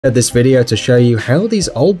this video to show you how these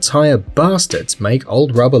old tire bastards make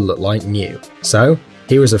old rubber look like new. So,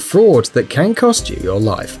 here is a fraud that can cost you your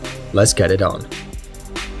life. Let's get it on.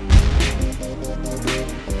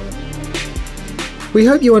 We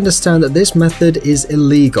hope you understand that this method is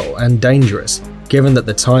illegal and dangerous, given that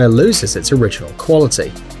the tire loses its original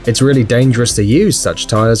quality. It's really dangerous to use such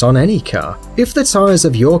tires on any car. If the tires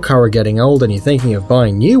of your car are getting old and you're thinking of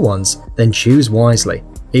buying new ones, then choose wisely.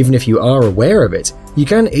 Even if you are aware of it, you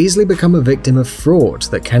can easily become a victim of fraud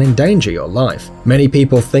that can endanger your life. Many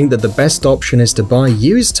people think that the best option is to buy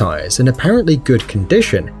used tires in apparently good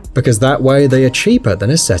condition, because that way they are cheaper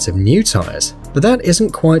than a set of new tires. But that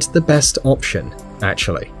isn't quite the best option,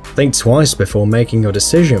 actually. Think twice before making your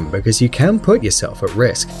decision, because you can put yourself at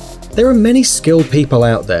risk. There are many skilled people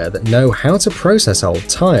out there that know how to process old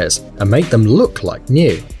tires and make them look like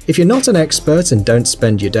new. If you're not an expert and don't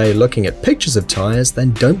spend your day looking at pictures of tires,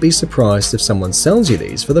 then don't be surprised if someone sells you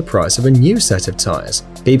these for the price of a new set of tires.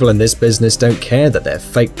 People in this business don't care that their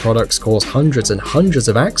fake products cause hundreds and hundreds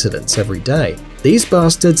of accidents every day. These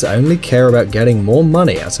bastards only care about getting more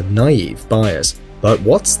money out of naive buyers. But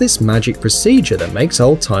what's this magic procedure that makes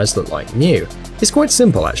old tires look like new? It's quite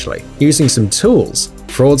simple actually. Using some tools,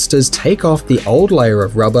 fraudsters take off the old layer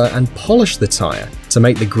of rubber and polish the tire to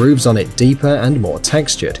make the grooves on it deeper and more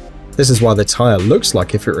textured. This is why the tire looks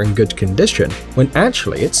like if it were in good condition, when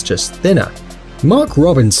actually it's just thinner. Mark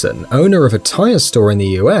Robinson, owner of a tire store in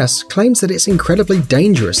the US, claims that it's incredibly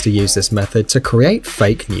dangerous to use this method to create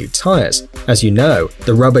fake new tires. As you know,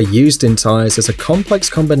 the rubber used in tires is a complex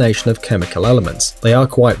combination of chemical elements. They are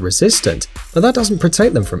quite resistant, but that doesn't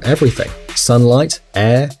protect them from everything. Sunlight,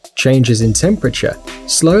 air, changes in temperature.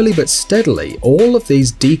 Slowly but steadily, all of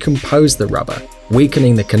these decompose the rubber,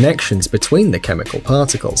 weakening the connections between the chemical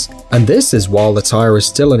particles. And this is while the tire is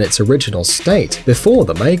still in its original state before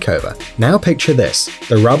the makeover. Now picture this,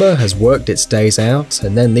 the rubber has worked its days out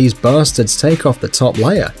and then these bastards take off the top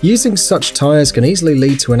layer. Using such tires can easily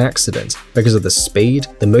lead to an accident because of the speed,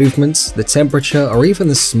 the movements, the temperature, or even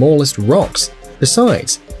the smallest rocks.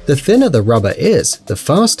 Besides, the thinner the rubber is, the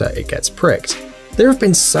faster it gets pricked. There have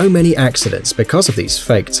been so many accidents because of these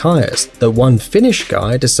fake tires that one Finnish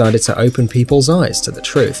guy decided to open people's eyes to the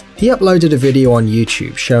truth. He uploaded a video on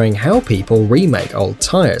YouTube showing how people remake old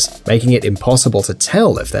tires, making it impossible to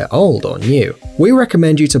tell if they're old or new. We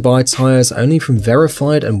recommend you to buy tires only from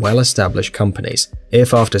verified and well-established companies.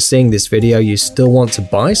 If after seeing this video you still want to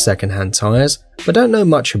buy second-hand tires, but don't know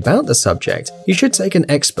much about the subject, you should take an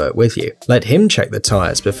expert with you. Let him check the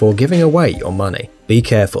tires before giving away your money. Be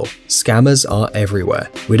careful, scammers are everywhere.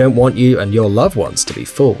 We don't want you and your loved ones to be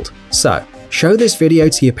fooled. So, show this video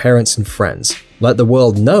to your parents and friends. Let the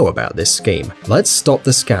world know about this scheme. Let's stop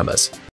the scammers.